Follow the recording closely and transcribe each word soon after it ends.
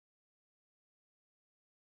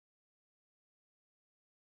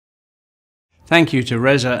Thank you to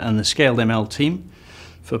Reza and the ScaledML team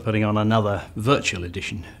for putting on another virtual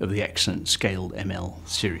edition of the excellent ScaledML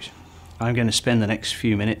series. I'm going to spend the next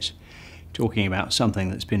few minutes talking about something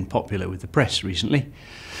that's been popular with the press recently,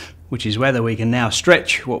 which is whether we can now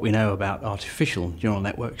stretch what we know about artificial neural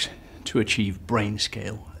networks to achieve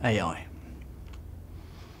brain-scale AI.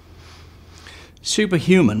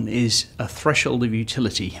 Superhuman is a threshold of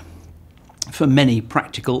utility for many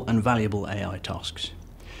practical and valuable AI tasks.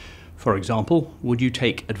 For example, would you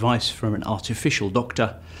take advice from an artificial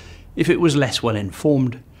doctor if it was less well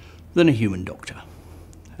informed than a human doctor?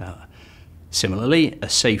 Similarly, a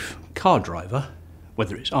safe car driver,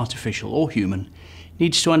 whether it's artificial or human,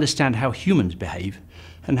 needs to understand how humans behave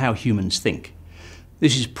and how humans think.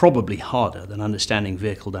 This is probably harder than understanding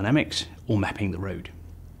vehicle dynamics or mapping the road.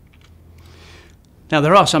 Now,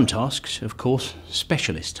 there are some tasks, of course,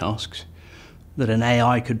 specialist tasks, that an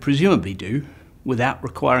AI could presumably do without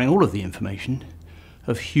requiring all of the information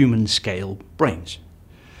of human-scale brains.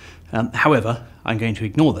 However, I'm going to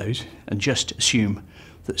ignore those and just assume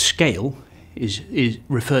that scale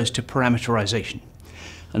refers to parameterization,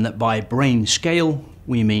 and that by brain scale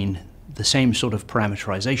we mean the same sort of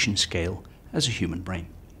parameterization scale as a human brain.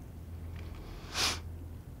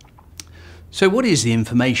 So what is the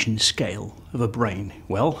information scale of a brain?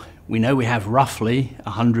 Well, we know we have roughly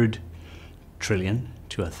 100 trillion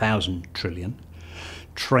to 1,000 trillion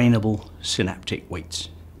trainable synaptic weights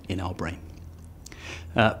in our brain.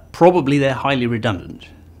 Probably they're highly redundant.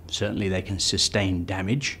 Certainly they can sustain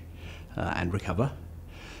damage and recover.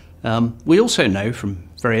 We also know from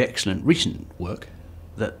very excellent recent work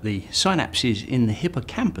that the synapses in the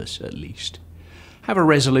hippocampus, at least, have a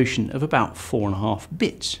resolution of about 4.5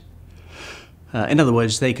 bits. In other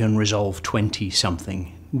words, they can resolve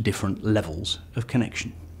 20-something different levels of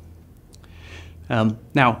connection.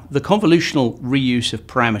 Now, the convolutional reuse of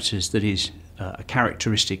parameters that is a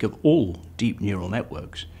characteristic of all deep neural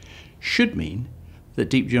networks should mean that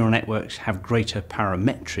deep neural networks have greater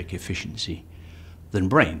parametric efficiency than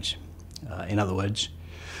brains. In other words,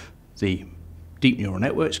 the deep neural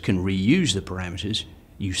networks can reuse the parameters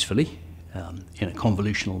usefully in a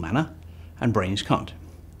convolutional manner, and brains can't.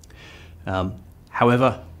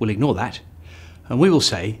 However, we'll ignore that, and we will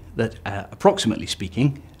say that, approximately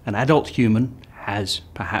speaking, an adult human has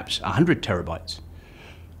perhaps 100 terabytes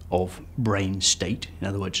of brain state, in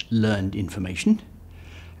other words, learned information,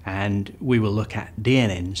 and we will look at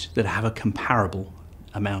DNNs that have a comparable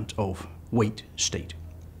amount of weight state.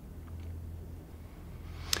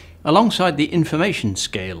 Alongside the information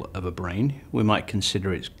scale of a brain, we might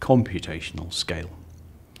consider its computational scale.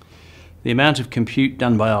 The amount of compute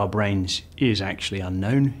done by our brains is actually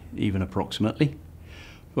unknown, even approximately,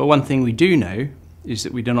 but one thing we do know is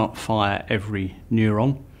that we do not fire every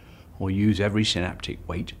neuron or use every synaptic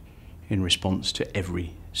weight in response to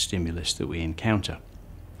every stimulus that we encounter.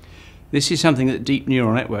 This is something that deep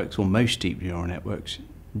neural networks, or most deep neural networks,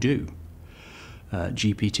 do.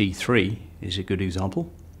 GPT-3 is a good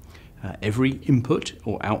example. Every input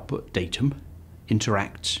or output datum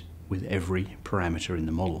interacts with every parameter in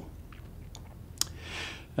the model.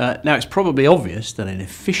 Now, it's probably obvious that an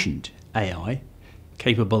efficient AI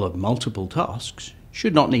capable of multiple tasks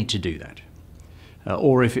should not need to do that.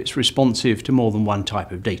 Or if it's responsive to more than one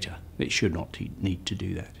type of data, it should not need to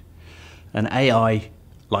do that. An AI,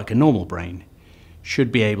 like a normal brain,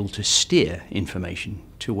 should be able to steer information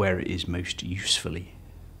to where it is most usefully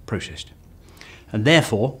processed. And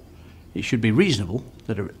therefore, it should be reasonable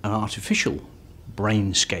that an artificial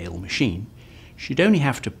brain-scale machine should only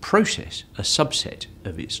have to process a subset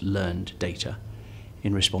of its learned data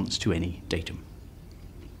in response to any datum.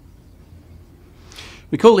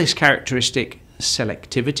 We call this characteristic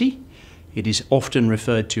selectivity. It is often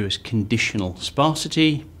referred to as conditional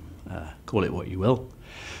sparsity, call it what you will.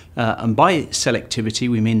 And by selectivity,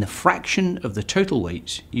 we mean the fraction of the total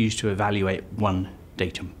weights used to evaluate one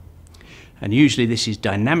datum. And usually this is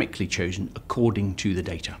dynamically chosen according to the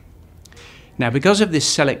data. Now, because of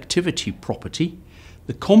this selectivity property,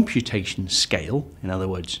 the computation scale, in other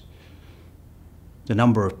words, the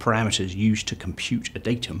number of parameters used to compute a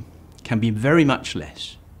datum, can be very much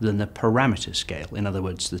less than the parameter scale, in other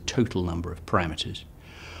words, the total number of parameters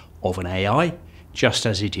of an AI, just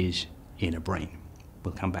as it is in a brain.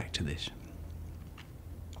 We'll come back to this.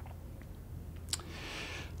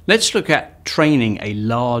 Let's look at training a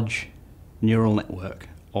large neural network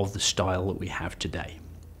of the style that we have today.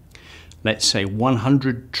 Let's say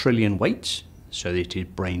 100 trillion weights, so that it is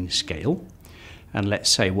brain scale, and let's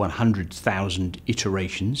say 100,000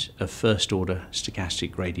 iterations of first-order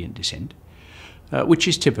stochastic gradient descent, which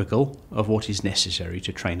is typical of what is necessary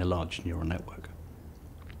to train a large neural network.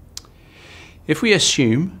 If we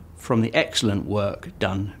assume from the excellent work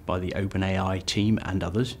done by the OpenAI team and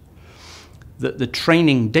others that the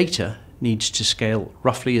training data needs to scale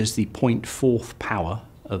roughly as the 0.4th power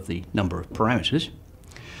of the number of parameters,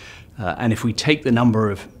 and if we take the number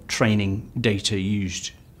of training data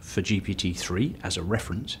used for GPT-3 as a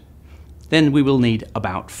reference, then we will need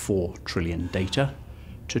about 4 trillion data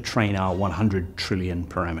to train our 100 trillion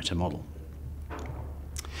parameter model.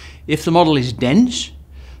 If the model is dense,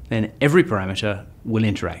 then every parameter will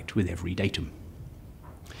interact with every datum.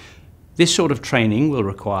 This sort of training will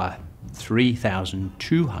require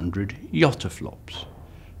 3,200 yottaflops.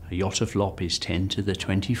 A yottaflop is 10 to the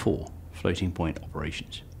 24 floating point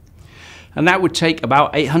operations. And that would take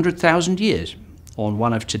about 800,000 years on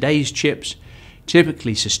one of today's chips,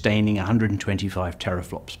 typically sustaining 125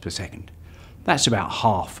 teraflops per second. That's about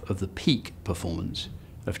half of the peak performance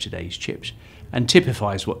of today's chips and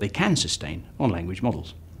typifies what they can sustain on language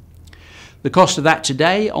models. The cost of that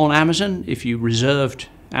today on Amazon, if you reserved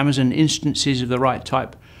Amazon instances of the right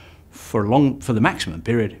type for the maximum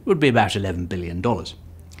period, would be about $11 billion.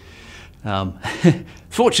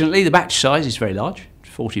 Fortunately, the batch size is very large,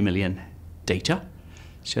 40 million data,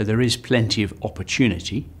 so there is plenty of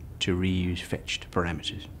opportunity to reuse fetched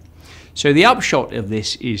parameters. So the upshot of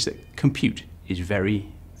this is that compute is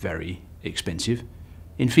very, very expensive,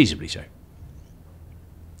 infeasibly so.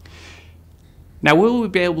 Now, will we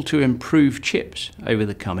be able to improve chips over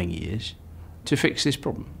the coming years to fix this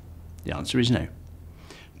problem? The answer is no.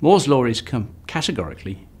 Moore's law is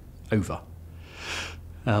categorically over.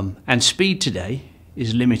 And speed today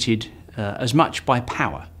is limited as much by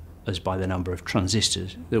power as by the number of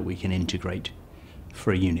transistors that we can integrate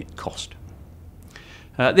for a unit cost.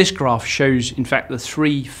 This graph shows, in fact, the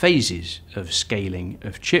 3 phases of scaling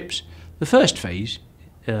of chips. The first phase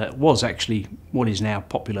was actually what is now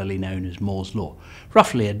popularly known as Moore's law,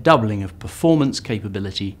 roughly a doubling of performance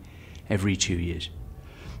capability every 2 years.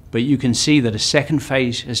 But you can see that a second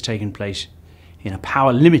phase has taken place in a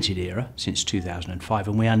power-limited era since 2005,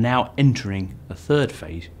 and we are now entering a third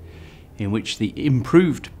phase in which the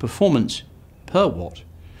improved performance per watt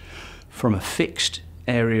from a fixed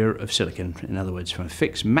area of silicon, in other words, from a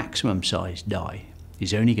fixed maximum size die,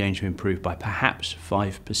 is only going to improve by perhaps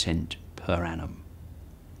 5% per annum.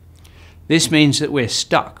 This means that we're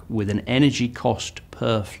stuck with an energy cost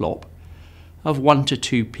per flop of 1 to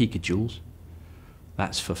 2 picojoules.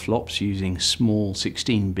 That's for flops using small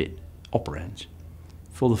 16-bit operands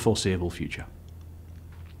for the foreseeable future.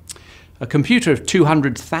 A computer of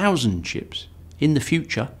 200,000 chips in the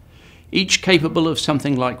future, each capable of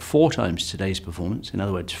something like 4 times today's performance, in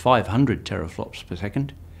other words 500 teraflops per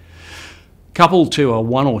second, coupled to a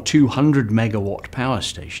 100 or 200 megawatt power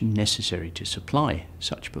station necessary to supply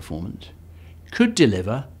such performance, could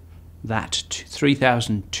deliver that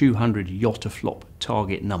 3,200 yottaflop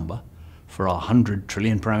target number for our 100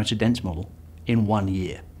 trillion parameter dense model in 1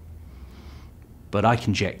 year. But I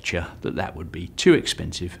conjecture that that would be too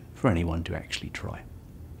expensive for anyone to actually try.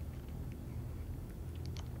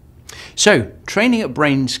 So, training at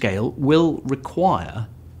brain scale will require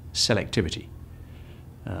selectivity.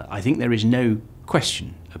 I think there is no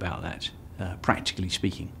question about that, practically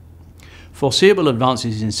speaking. Foreseeable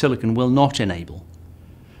advances in silicon will not enable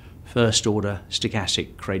first-order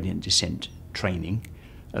stochastic gradient descent training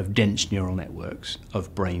of dense neural networks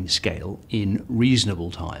of brain scale in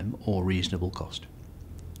reasonable time or reasonable cost.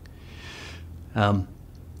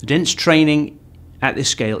 Dense training at this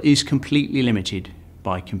scale is completely limited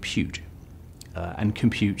by compute, and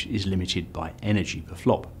compute is limited by energy per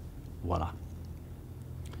flop. Voila.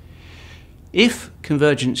 If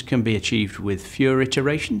convergence can be achieved with fewer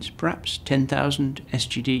iterations, perhaps 10,000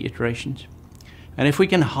 SGD iterations, and if we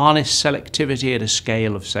can harness selectivity at a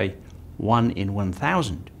scale of, say, 1 in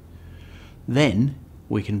 1,000, then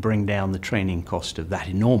we can bring down the training cost of that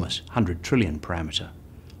enormous 100 trillion parameter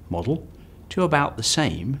model to about the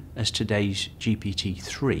same as today's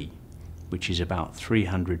GPT-3, which is about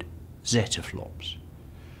 300 zettaflops.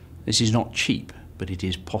 This is not cheap, but it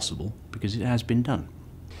is possible because it has been done.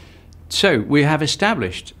 So we have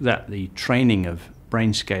established that the training of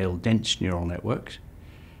brain-scale dense neural networks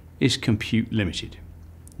is compute limited,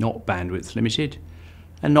 not bandwidth limited,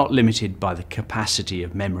 and not limited by the capacity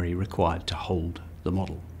of memory required to hold the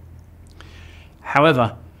model.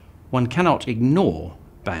 However, one cannot ignore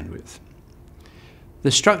bandwidth.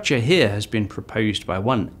 The structure here has been proposed by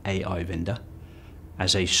one AI vendor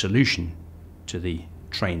as a solution to the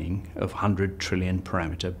training of 100 trillion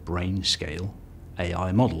parameter brain-scale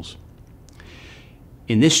AI models.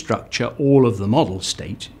 In this structure, all of the model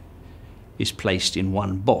state is placed in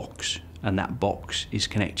one box, and that box is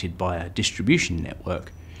connected by a distribution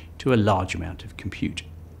network to a large amount of compute.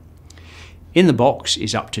 In the box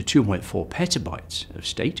is up to 2.4 petabytes of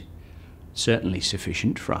state, certainly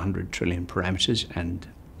sufficient for 100 trillion parameters and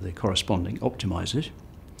the corresponding optimizers.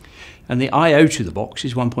 And the I/O to the box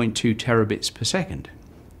is 1.2 terabits per second.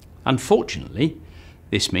 Unfortunately,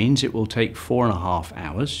 this means it will take 4.5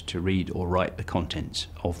 hours to read or write the contents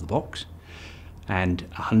of the box, and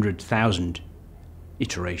 100,000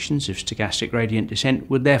 iterations of stochastic gradient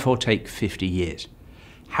descent would therefore take 50 years.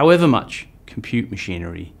 However much compute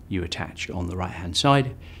machinery you attach on the right-hand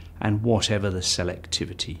side, and whatever the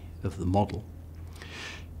selectivity of the model.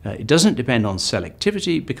 It doesn't depend on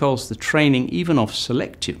selectivity because the training, even of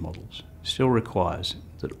selective models, still requires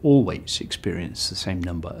that all weights experience the same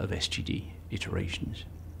number of SGD iterations.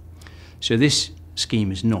 So this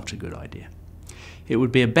scheme is not a good idea. It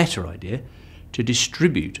would be a better idea to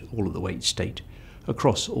distribute all of the weight state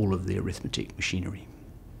across all of the arithmetic machinery.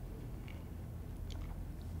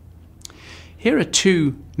 Here are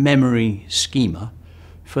two memory schema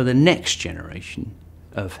for the next generation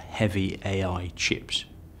of heavy AI chips,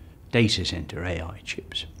 data center AI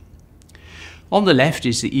chips. On the left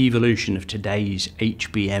is the evolution of today's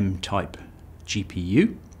HBM type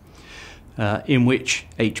GPU, in which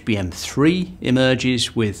HBM3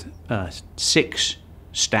 emerges with 6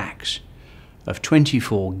 stacks of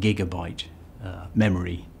 24 gigabyte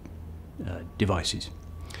memory devices.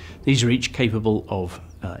 These are each capable of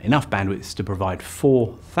enough bandwidth to provide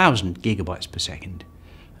 4,000 gigabytes per second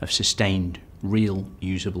of sustained real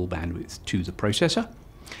usable bandwidth to the processor.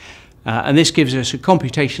 And this gives us a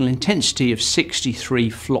computational intensity of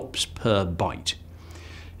 63 flops per byte.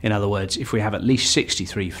 In other words, if we have at least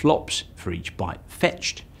 63 flops for each byte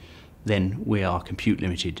fetched, then we are compute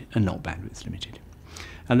limited and not bandwidth limited.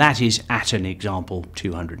 And that is, at an example,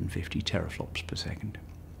 250 teraflops per second.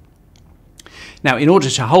 Now, in order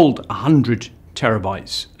to hold 100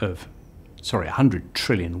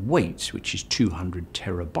 trillion weights, which is 200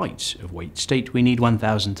 terabytes of weight state, we need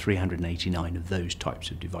 1,389 of those types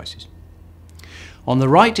of devices. On the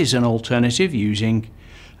right is an alternative using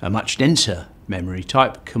a much denser memory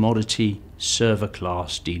type, commodity server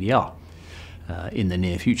class DDR. In the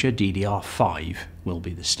near future, DDR5 will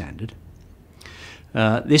be the standard.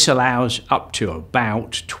 This allows up to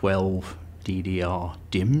about 12 DDR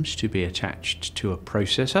DIMMs to be attached to a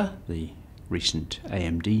processor. The recent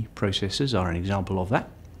AMD processors are an example of that.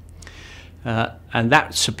 And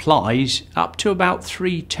that supplies up to about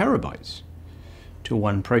 3 terabytes to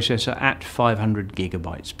one processor at 500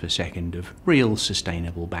 gigabytes per second of real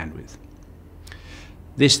sustainable bandwidth.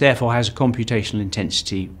 This therefore has a computational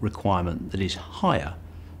intensity requirement that is higher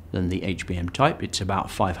than the HBM type. It's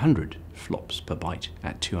about 500 flops per byte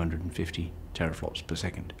at 250 teraflops per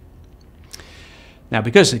second. Now,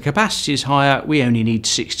 because the capacity is higher, we only need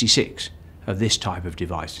 66 of this type of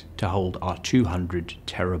device to hold our 200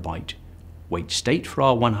 terabyte weight state for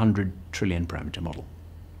our 100 trillion parameter model.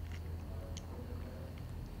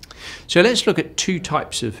 So let's look at two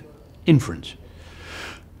types of inference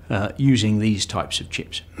using these types of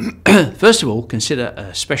chips. First of all, consider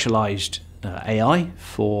a specialized AI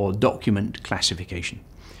for document classification.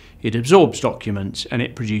 It absorbs documents and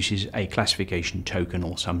it produces a classification token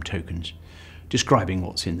or some tokens describing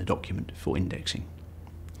what's in the document for indexing.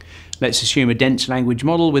 Let's assume a dense language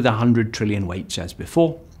model with 100 trillion weights as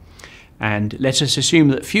before, and let us assume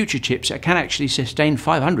that future chips can actually sustain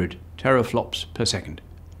 500 teraflops per second.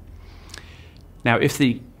 Now, if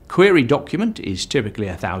the query document is typically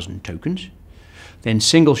 1,000 tokens, then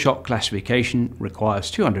single-shot classification requires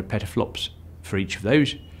 200 petaflops for each of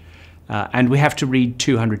those, and we have to read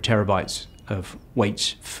 200 terabytes of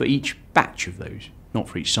weights for each batch of those, not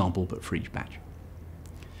for each sample, but for each batch.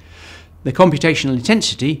 The computational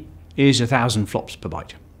intensity is 1,000 flops per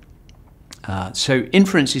byte. So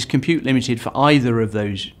inference is compute limited for either of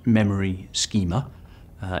those memory schema.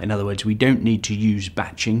 In other words, we don't need to use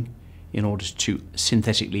batching in order to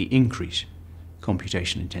synthetically increase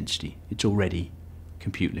computational intensity. It's already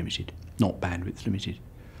compute limited, not bandwidth limited.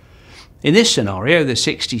 In this scenario, the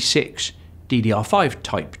 66 DDR5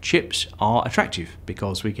 type chips are attractive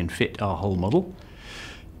because we can fit our whole model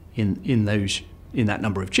in that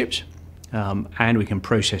number of chips, and we can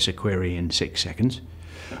process a query in 6 seconds.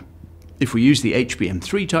 If we use the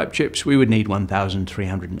HBM3 type chips, we would need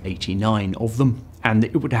 1,389 of them, and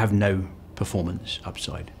it would have no performance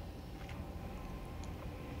upside.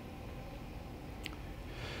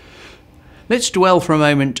 Let's dwell for a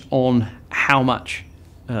moment on how much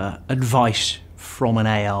advice from an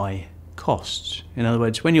AI costs. In other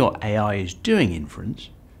words, when your AI is doing inference,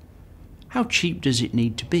 how cheap does it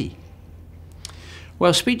need to be?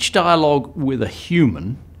 Well, speech dialogue with a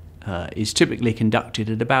human is typically conducted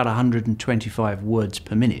at about 125 words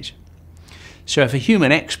per minute. So if a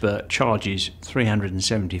human expert charges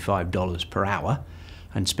 $375 per hour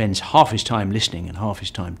and spends half his time listening and half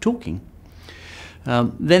his time talking,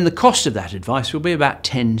 then the cost of that advice will be about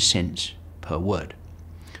 10 cents per word,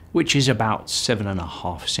 which is about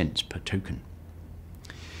 7.5 cents per token.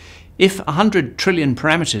 If 100 trillion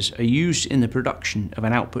parameters are used in the production of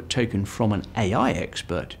an output token from an AI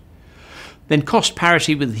expert, then cost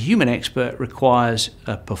parity with the human expert requires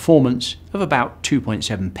a performance of about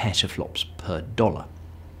 2.7 petaflops per dollar.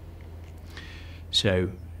 So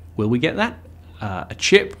will we get that? A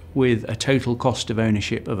chip with a total cost of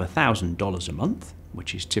ownership of $1,000 a month,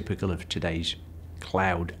 which is typical of today's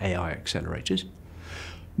cloud AI accelerators,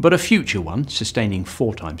 but a future one sustaining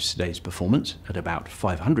 4 times today's performance at about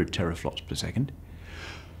 500 teraflops per second,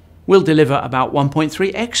 will deliver about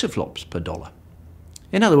 1.3 exaflops per dollar.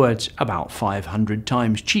 In other words, about 500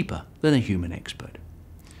 times cheaper than a human expert.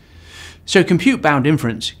 So compute-bound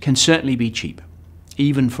inference can certainly be cheap,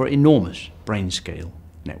 even for enormous brain scale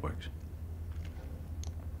networks.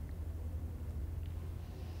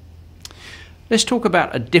 Let's talk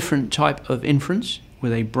about a different type of inference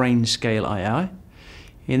with a brain scale AI.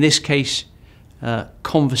 In this case,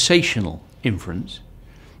 conversational inference,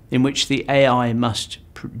 in which the AI must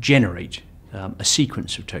generate a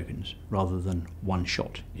sequence of tokens rather than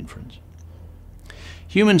one-shot inference.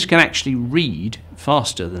 Humans can actually read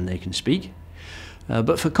faster than they can speak,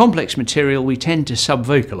 but for complex material we tend to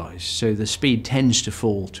subvocalize, so the speed tends to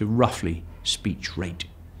fall to roughly speech rate.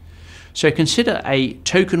 So consider a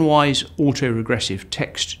token-wise autoregressive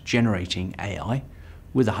text-generating AI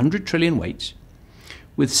with 100 trillion weights,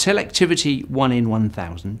 with selectivity 1 in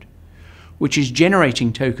 1,000, which is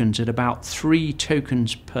generating tokens at about 3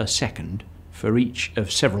 tokens per second for each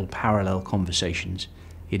of several parallel conversations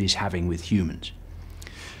it is having with humans.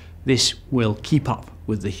 This will keep up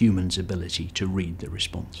with the human's ability to read the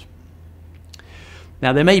response.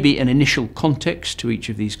 Now, there may be an initial context to each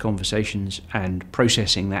of these conversations, and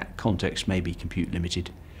processing that context may be compute limited.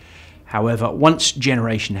 However, once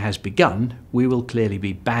generation has begun, we will clearly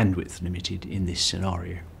be bandwidth limited in this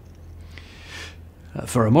scenario.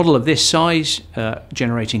 For a model of this size,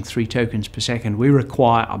 generating 3 tokens per second, we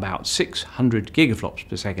require about 600 gigaflops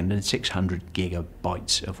per second and 600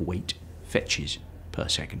 gigabytes of weight fetches per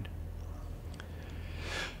second.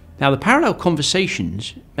 Now, the parallel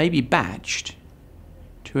conversations may be batched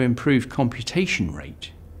to improve computation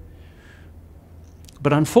rate,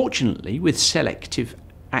 but unfortunately, with selective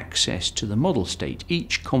access to the model state,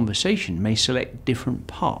 each conversation may select different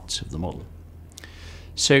parts of the model.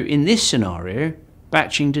 So in this scenario,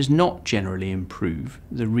 batching does not generally improve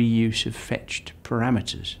the reuse of fetched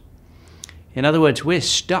parameters. In other words, we're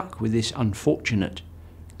stuck with this unfortunate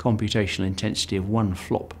computational intensity of 1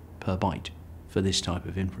 flop per byte for this type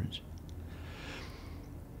of inference.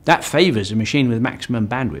 That favours a machine with maximum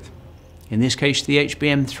bandwidth, in this case the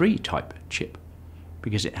HBM3 type chip,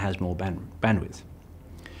 because it has more bandwidth.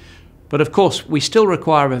 But of course, we still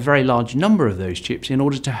require a very large number of those chips in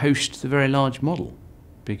order to host the very large model,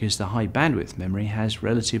 because the high bandwidth memory has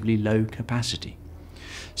relatively low capacity.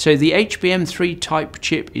 So the HBM3 type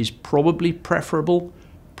chip is probably preferable,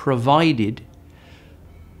 provided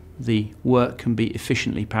the work can be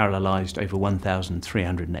efficiently parallelized over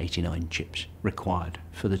 1,389 chips required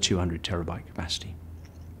for the 200 terabyte capacity.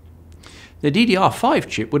 The DDR5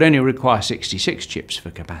 chip would only require 66 chips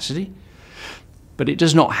for capacity, but it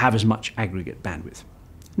does not have as much aggregate bandwidth.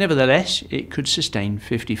 Nevertheless, it could sustain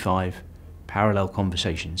 55 parallel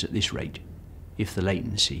conversations at this rate, if the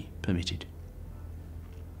latency permitted.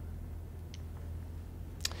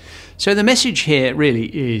 So the message here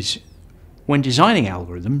really is, when designing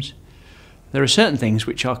algorithms, there are certain things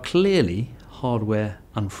which are clearly hardware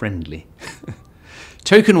unfriendly.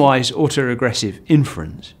 Token-wise autoregressive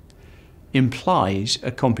inference implies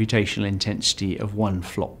a computational intensity of 1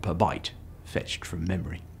 flop per byte fetched from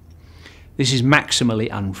memory. This is maximally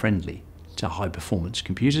unfriendly to high-performance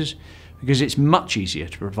computers because it's much easier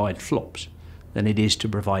to provide flops than it is to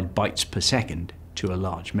provide bytes per second to a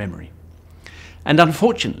large memory. And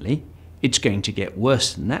unfortunately, it's going to get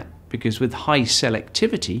worse than that, because with high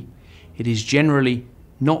selectivity, it is generally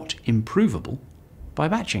not improvable by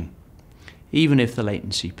batching, even if the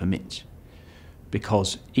latency permits,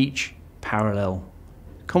 because each parallel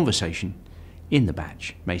conversation in the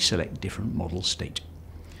batch may select different model state,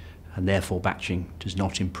 and therefore batching does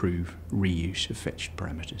not improve reuse of fetched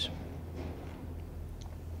parameters.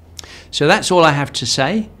 So that's all I have to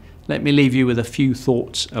say. Let me leave you with a few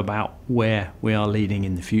thoughts about where we are leading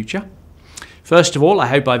in the future. First of all, I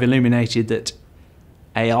hope I've illuminated that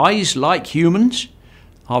AIs, like humans,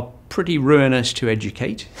 are pretty ruinous to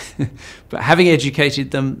educate, but having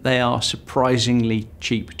educated them, they are surprisingly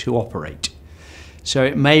cheap to operate. So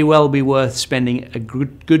it may well be worth spending a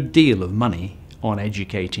good deal of money on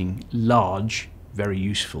educating large, very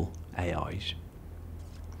useful AIs.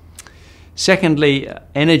 Secondly,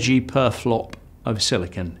 energy per flop of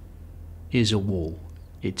silicon is a wall.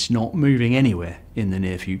 It's not moving anywhere in the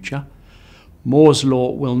near future. Moore's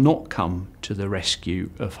law will not come to the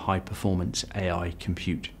rescue of high-performance AI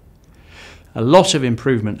compute. A lot of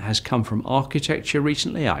improvement has come from architecture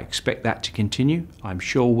recently. I expect that to continue. I'm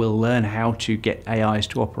sure we'll learn how to get AIs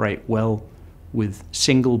to operate well with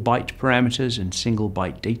single byte parameters and single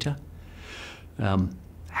byte data.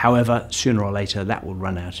 However, sooner or later that will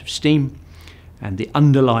run out of steam, and the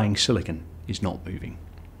underlying silicon is not moving.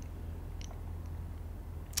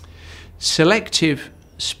 Selective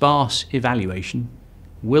sparse evaluation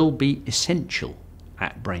will be essential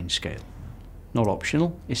at Brainscale. Not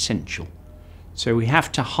optional, essential. So we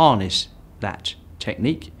have to harness that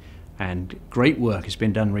technique, and great work has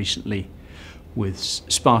been done recently with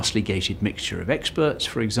sparsely gated mixture of experts,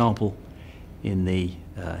 for example, in the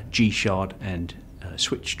G-shard and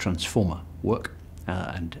switch transformer work,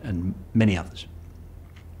 and many others.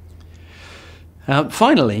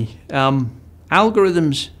 Finally,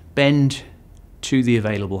 algorithms bend to the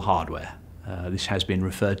available hardware. This has been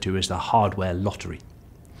referred to as the hardware lottery.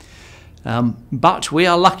 But we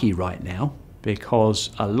are lucky right now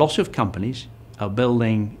because a lot of companies are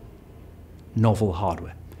building novel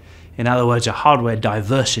hardware. In other words, a hardware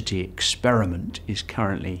diversity experiment is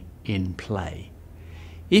currently in play.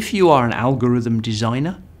 If you are an algorithm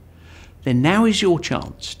designer, then now is your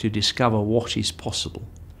chance to discover what is possible,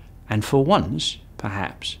 and for once,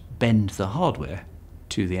 perhaps, bend the hardware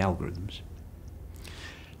to the algorithms.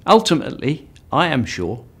 Ultimately, I am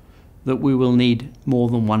sure that we will need more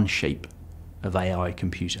than one shape of AI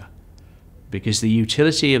computer, because the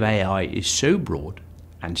utility of AI is so broad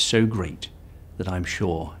and so great that I'm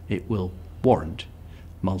sure it will warrant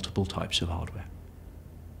multiple types of hardware.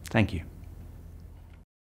 Thank you.